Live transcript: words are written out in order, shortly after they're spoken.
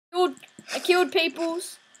I killed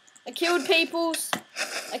peoples. I killed peoples.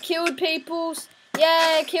 I killed peoples.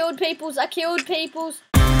 Yeah, I killed peoples. I killed peoples.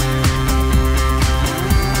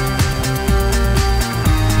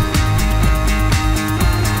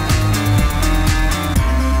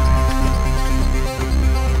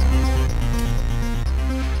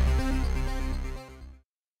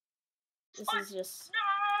 This is just... No!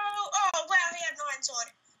 Oh, wow, he had 9 sword.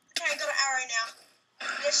 Okay, I got an arrow now.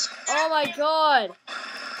 Yes. Oh my god.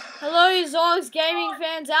 Hello, ZorgZ Gaming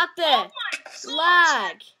fans out there. Oh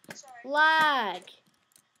Lag. Sorry. Lag.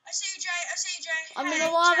 I see you, Jay. I see you, Jay. I'm hey, in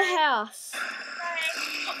a lava Jay. house. Hey.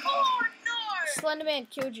 Oh, no! Slenderman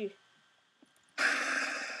killed you.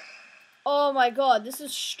 Oh my god, this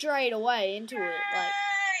is straight away into it.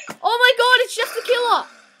 Like, oh my god, it's just a killer.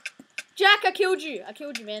 Jack, I killed you. I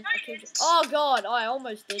killed you, man. I killed you. Oh god, I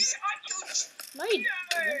almost did. I killed you. No, you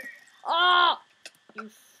didn't. Oh, you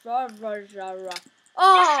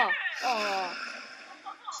oh, oh.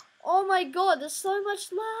 Oh my god, there's so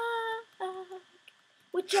much lag.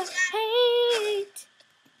 Which I hate.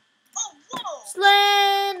 Oh, whoa.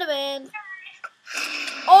 Slenderman.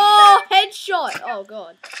 Oh, headshot. Oh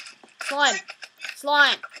god. Slime.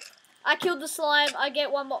 Slime. I killed the slime. I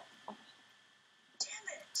get one more. Oh. Damn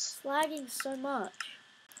it. It's lagging so much.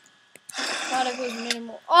 Particles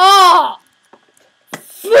minimal. Oh!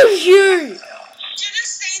 For you! You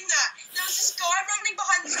just seen that. There was this guy running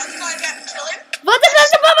behind this other guy about to kill him.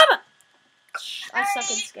 I suck at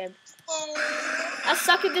this game. Oh. I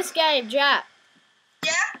suck at this game, Jack.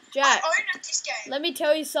 Yeah? Jack. I own at this game. Let me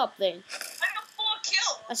tell you something. I got 4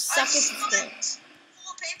 kills. I suck at this game.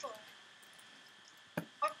 4 people.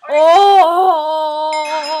 Oh!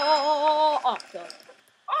 Oh god.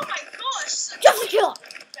 Oh my gosh. So Just a killer!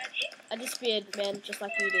 ready? I just speared, man, just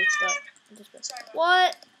like you do. But I just speared. Sorry,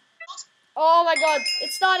 What? Oh my god,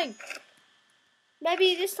 it's starting.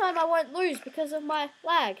 Maybe this time I won't lose because of my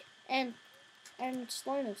lag and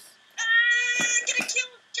slowness. I'm gonna kill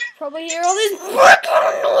Jack. Probably hear all these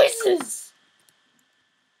background noises.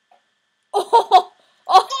 Oh,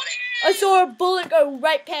 oh! I saw a bullet go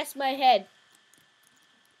right past my head.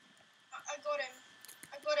 I got him.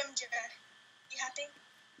 I got him, Jack. You happy?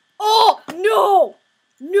 Oh no!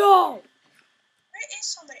 No! Where is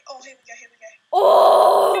somebody? Oh, here we go. Here we go.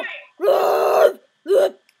 Oh!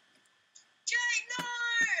 Jay, no!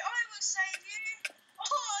 I will save you.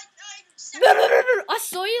 Oh, I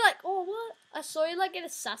saw you like, oh what? I saw you like get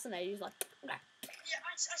assassinated. He was like, okay. Yeah,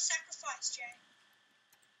 I sacrificed Jay.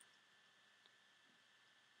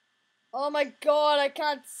 Oh my god, I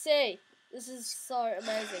can't see. This is so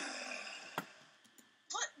amazing.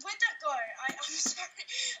 What? Where'd that go? I'm sorry.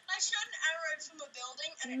 I shot an arrow from a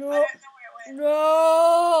building and No. I don't know where it went.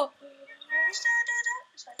 No!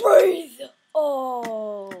 Sorry. Breathe!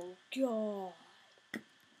 Oh god.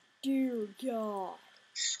 Dear god.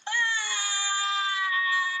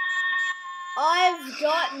 I've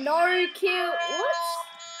got no kill. What?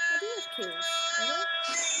 I do have kills.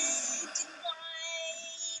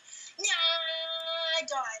 I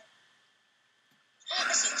died.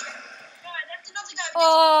 I see you. No, that's another guy.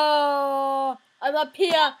 Oh, I'm up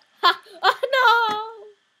here. Ha! Oh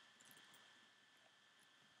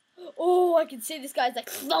no! Oh, I can see this guy's like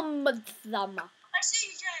thumb. I see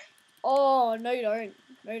you, Jay. Oh no, you don't.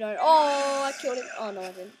 No, you don't. Oh, I killed him. Oh no,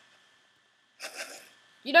 I didn't.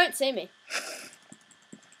 You don't see me.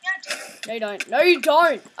 Yeah, I do. No, you don't. No, you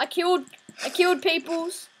don't. I killed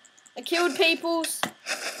peoples. I killed peoples.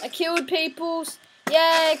 I killed peoples.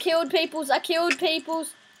 Yeah, I killed peoples. I killed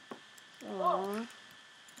peoples. Aww.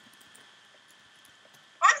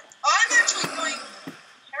 I'm actually going.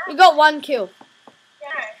 You got 1 kill.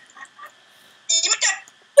 Yeah.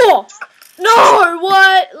 Oh no!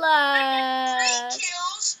 What? 3 Like.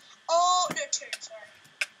 kills. Oh no, 2. Sorry.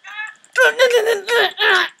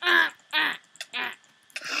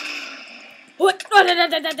 What?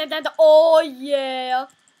 Oh yeah!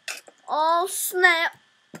 Oh snap!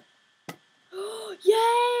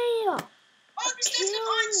 Yeah! Oh, this guy's got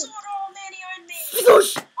iron sword. Oh man, he owned me.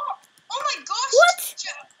 Flush! Oh my gosh. What?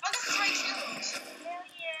 I got 3 kills. Hell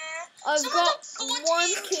yeah. I've Someone got 14 1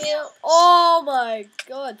 kill. kills. Oh my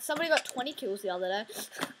god! Somebody got 20 kills the other day.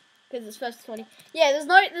 Because it's first 20. Yeah, there's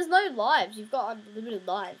no lives. You've got unlimited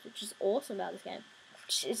lives, which is awesome about this game.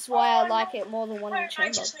 Which is why I like it more than One in the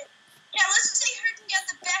Chamber. Yeah, let's see who can get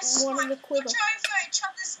the best One in the Quiver.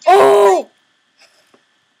 Trophy. Oh!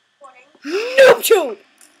 Noob tube!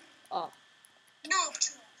 Oh. Noob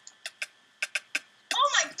tube. Oh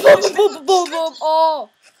my Boom, gosh. boom, boom, boom, boom. Oh.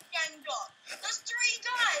 Gang got. There's 3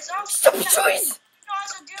 guys. Oh, Stop guys choice!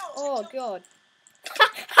 or girls. Oh god.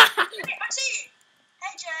 I see you.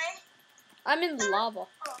 Hey Jay. I'm in the lava. Oh,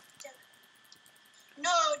 damn it. No,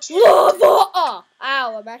 Lava! Oh,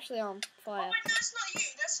 ow, I'm actually on fire. Oh, wait, no, that's not you.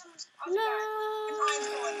 That's some other guy. An iron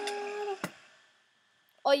sword.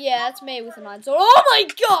 Oh yeah, that's me with an iron sword. Oh my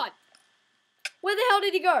god! Where the hell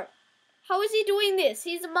did he go? How is he doing this?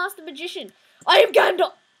 He's a master magician. I am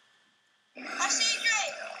Gandalf! I see you,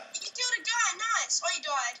 Jay. You killed a guy. Nice. Oh, you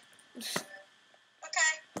died.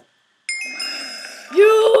 Okay.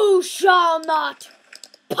 You shall not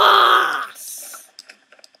pass!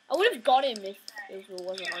 I would have got him if it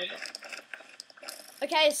wasn't over.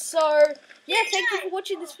 Okay, so, yeah, thank you for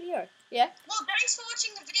watching this video. Yeah? Well, thanks for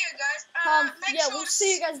watching the video, guys. Yeah, we'll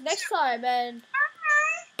see you guys next time, and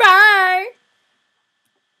Bye! bye!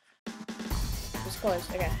 It's close,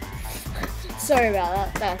 okay. Sorry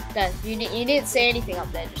about that. No, you didn't say anything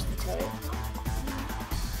up there, just to tell you.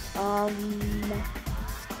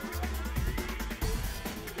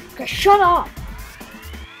 Okay, shut up!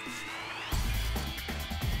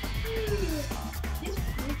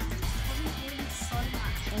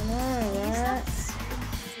 I know, right?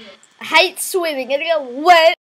 I hate swimming, it's gonna get wet.